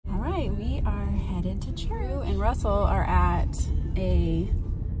we are headed to church. Drew and Russell are at a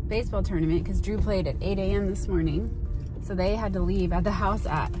baseball tournament because Drew played at 8 a.m. this morning. So they had to leave at the house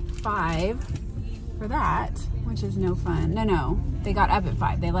at 5 for that, which is no fun. No, they got up at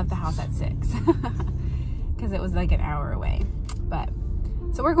 5. They left the house at 6 because it was like an hour away. But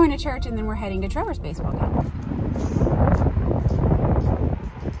so we're going to church and then we're heading to Trevor's baseball game.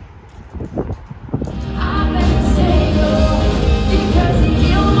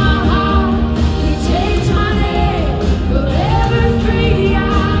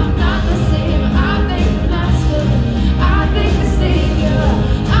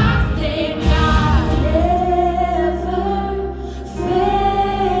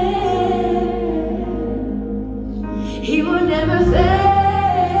 He will never fail.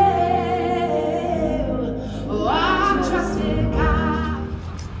 Oh, I trust in God.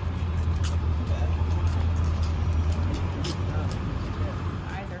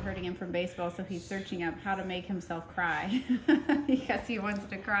 Eyes are hurting him from baseball, so he's searching up how to make himself cry because he wants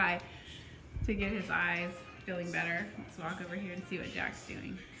to cry to get his eyes feeling better. Let's walk over here and see what Jack's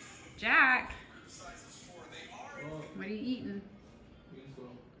doing. Jack, what are you eating?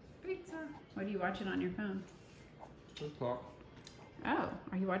 Pizza. What are you watching on your phone? TikTok. Oh,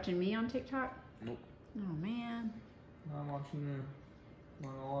 are you watching me on TikTok? Nope. Oh man. I'm watching you.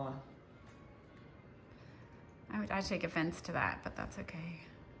 Not gonna lie. I take offense to that, but that's okay.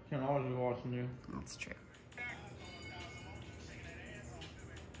 Can't always be watching you. That's true.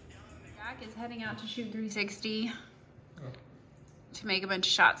 Jack is heading out to shoot 360 to make a bunch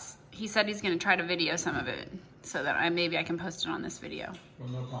of shots. He said he's going to try to video some of it so that maybe I can post it on this video.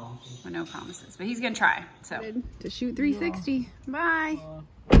 With no promises. With no promises, but he's going to try. So to shoot 360. Bye.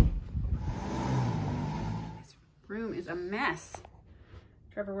 This room is a mess.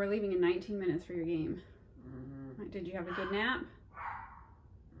 Trevor, we're leaving in 19 minutes for your game. Did you have a good nap?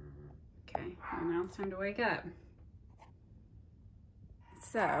 Okay, well, now it's time to wake up.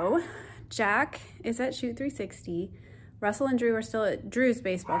 So, Jack is at Shoot 360. Russell and Drew are still at Drew's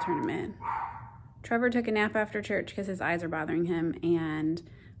baseball tournament. Trevor took a nap after church because his eyes are bothering him, and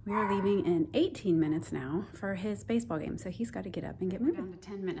we are leaving in 18 minutes now for his baseball game, so he's got to get up and get moving. Down to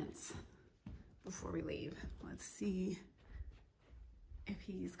 10 minutes before we leave. Let's see if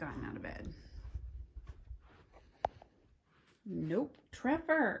he's gotten out of bed. Nope.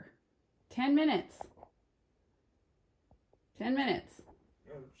 Trevor, 10 minutes. 10 minutes.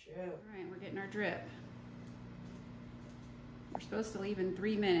 Oh, chill. All right, we're getting our drip. We're supposed to leave in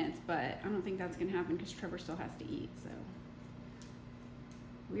 3 minutes, but I don't think that's gonna happen because Trevor still has to eat, so.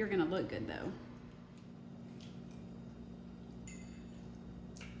 We are gonna look good though.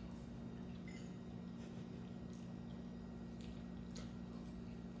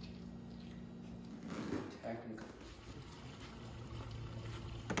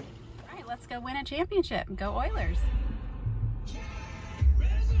 All right, let's go win a championship. Go Oilers.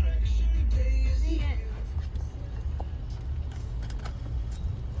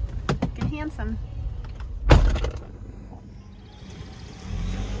 Looking handsome.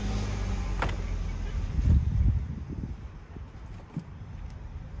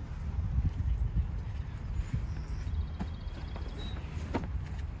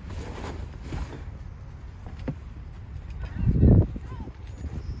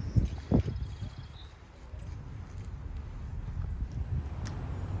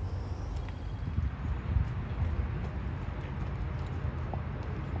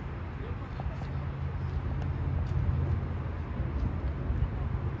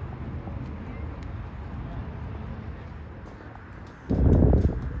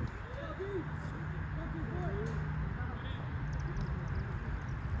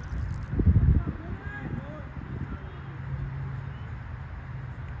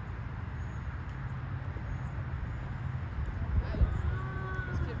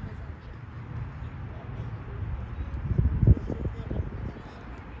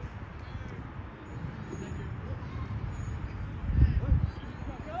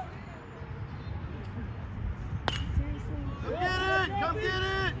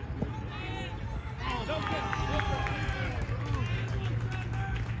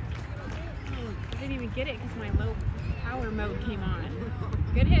 I didn't even get it because my low power mode came on.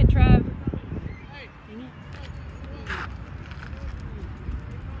 Good hit, Trev. Dang it.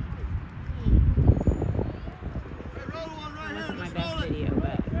 That wasn't my best video,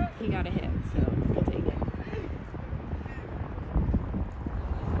 but he got a hit, so we'll take it.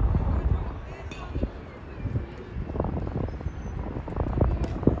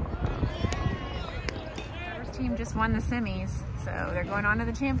 Trevor's team just won the semis, so they're going on to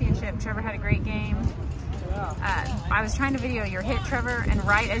the championship. Trevor had a great game. I was trying to video your hit, Trevor, and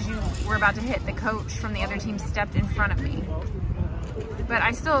right as you were about to hit, the coach from the other team stepped in front of me. But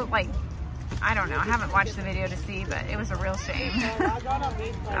I still, like, I don't know. I haven't watched the video to see, but it was a real shame.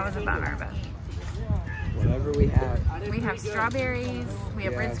 That was a bummer, but. Whatever we have. We have strawberries, we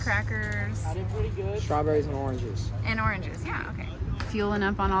have Ritz crackers. Strawberries and oranges. And oranges, yeah, okay. Fueling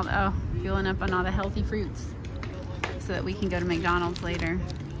up on all the healthy fruits so that we can go to McDonald's later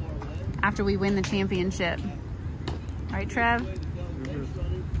after we win the championship. Right, Trev?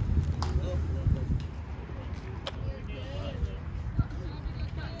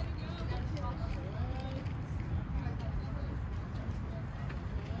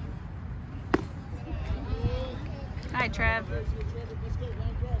 Hi, Trev.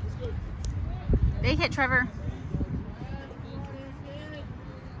 Big hit, Trevor.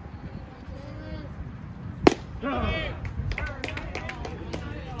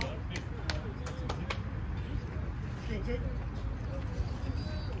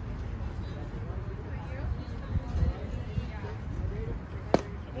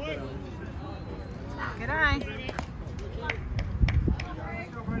 Good eye.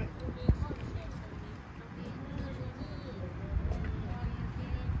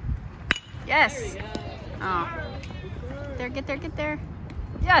 Yes. Oh. Get there, get there.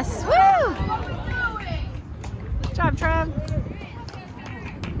 Yes. Woo! Good job, Trev.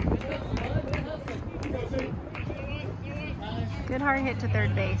 Good hard hit to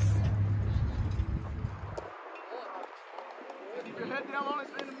third base. Keep your head down on it,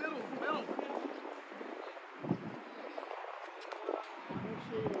 stay in the middle.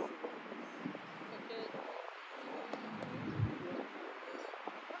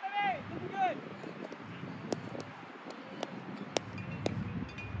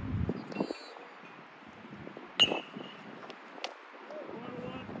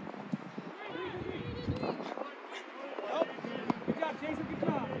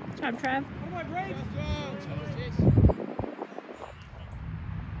 Good job, Trev.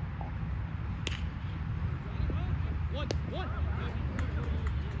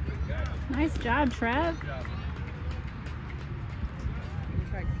 Nice job, Trev.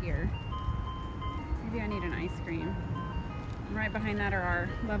 Truck's here. Maybe I need an ice cream. And right behind that are our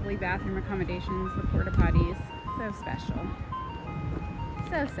lovely bathroom accommodations, the porta potties. So special.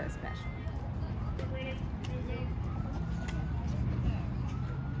 So special.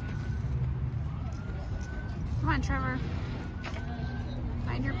 Come on, Trevor.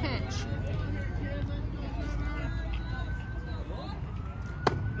 Find your pitch.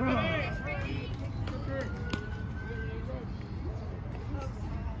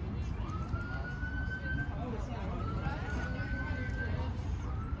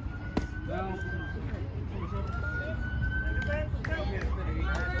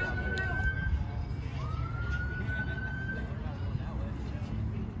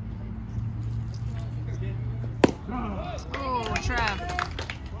 Oh, Trev.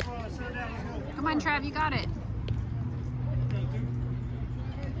 Come on, Trev, you got it.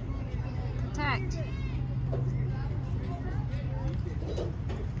 Protect.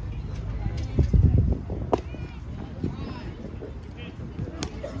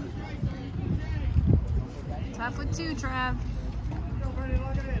 Tough with two, Trev.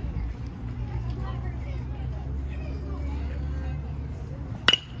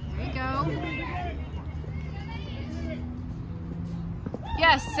 There you go.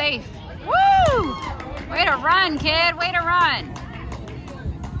 Yes, safe. Woo! Way to run, kid. Way to run.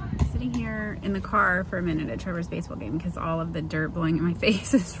 Sitting here in the car for a minute at Trevor's baseball game because all of the dirt blowing in my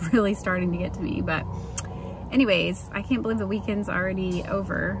face is really starting to get to me. But anyways, I can't believe the weekend's already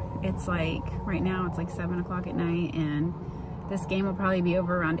over. It's like, right now it's like 7 o'clock at night and this game will probably be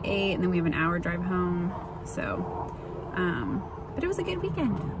over around 8 and then we have an hour drive home. So, but it was a good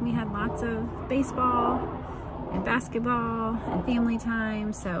weekend. We had lots of baseball and basketball and family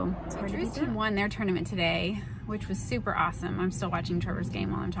time, so it's hard to beat. Drew's team won their tournament today, which was super awesome. I'm still watching Trevor's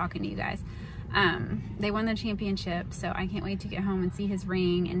game while I'm talking to you guys. They won the championship, so I can't wait to get home and see his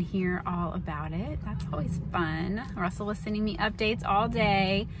ring and hear all about it. That's always fun. Russell was sending me updates all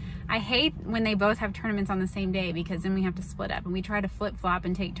day. I hate when they both have tournaments on the same day because then we have to split up and we try to flip-flop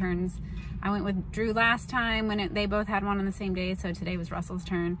and take turns. I went with Drew last time when they both had one on the same day, so today was Russell's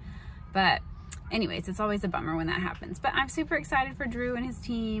turn. But anyways, it's always a bummer when that happens. But I'm super excited for Drew and his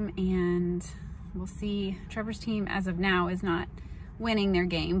team, and we'll see. Trevor's team, as of now, is not winning their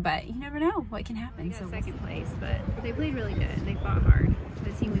game, but you never know what can happen. We got second place, but they played really good. They fought hard.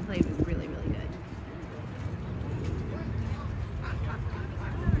 The team we played was really, really good.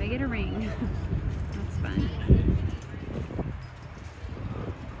 They get a ring. That's fun.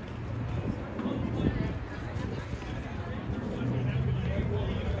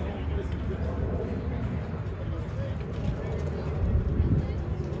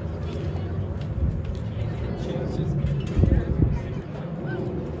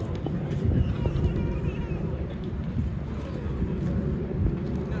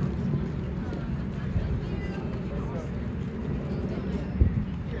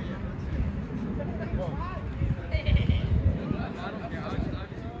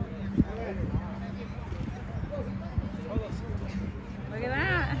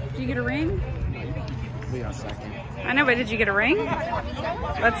 Did you get a ring? We got second. I know, but did you get a ring?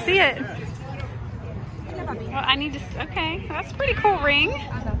 Let's see it. Well, I need to, okay, that's a pretty cool ring.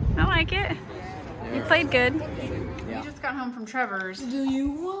 I like it. You played good. We just got home from Trevor's. Do you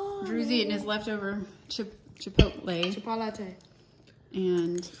want Drew's eating his leftover chipotle. Chipotle.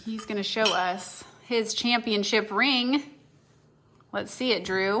 And he's gonna show us his championship ring. Let's see it,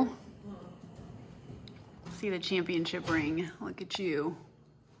 Drew. See the championship ring. Look at you.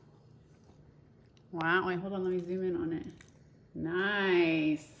 Wow, wait, hold on, let me zoom in on it.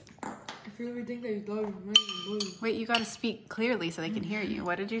 Nice. I feel everything that you thought was mine. Wait, you gotta speak clearly so they can hear you.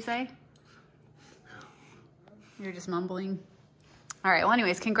 What did you say? You're just mumbling. All right, well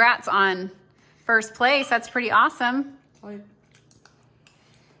anyways, congrats on first place. That's pretty awesome. Like,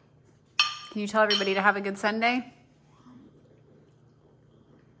 Can you tell everybody to have a good Sunday?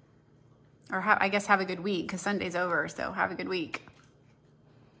 Or I guess have a good week, because Sunday's over, so have a good week.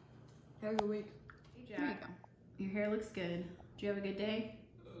 have a good week. Hey, Jack. There you go. Your hair looks good. Did you have a good day?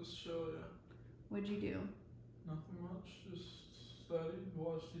 So, yeah. What'd you do? Nothing much. Just studied,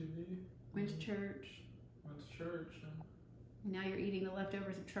 watched TV. Went to church. Went to church. And now you're eating the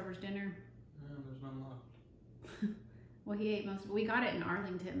leftovers of Trevor's dinner. Yeah, there's none left. Well, he ate most of it. We got it in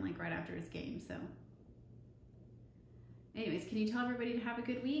Arlington, like right after his game, so. Anyways, can you tell everybody to have a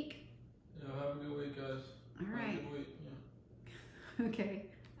good week? Yeah, have a good week, guys. All right. Have a good week. Yeah. Okay.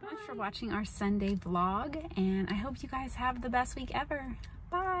 Thanks for watching our Sunday vlog, and I hope you guys have the best week ever.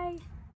 Bye.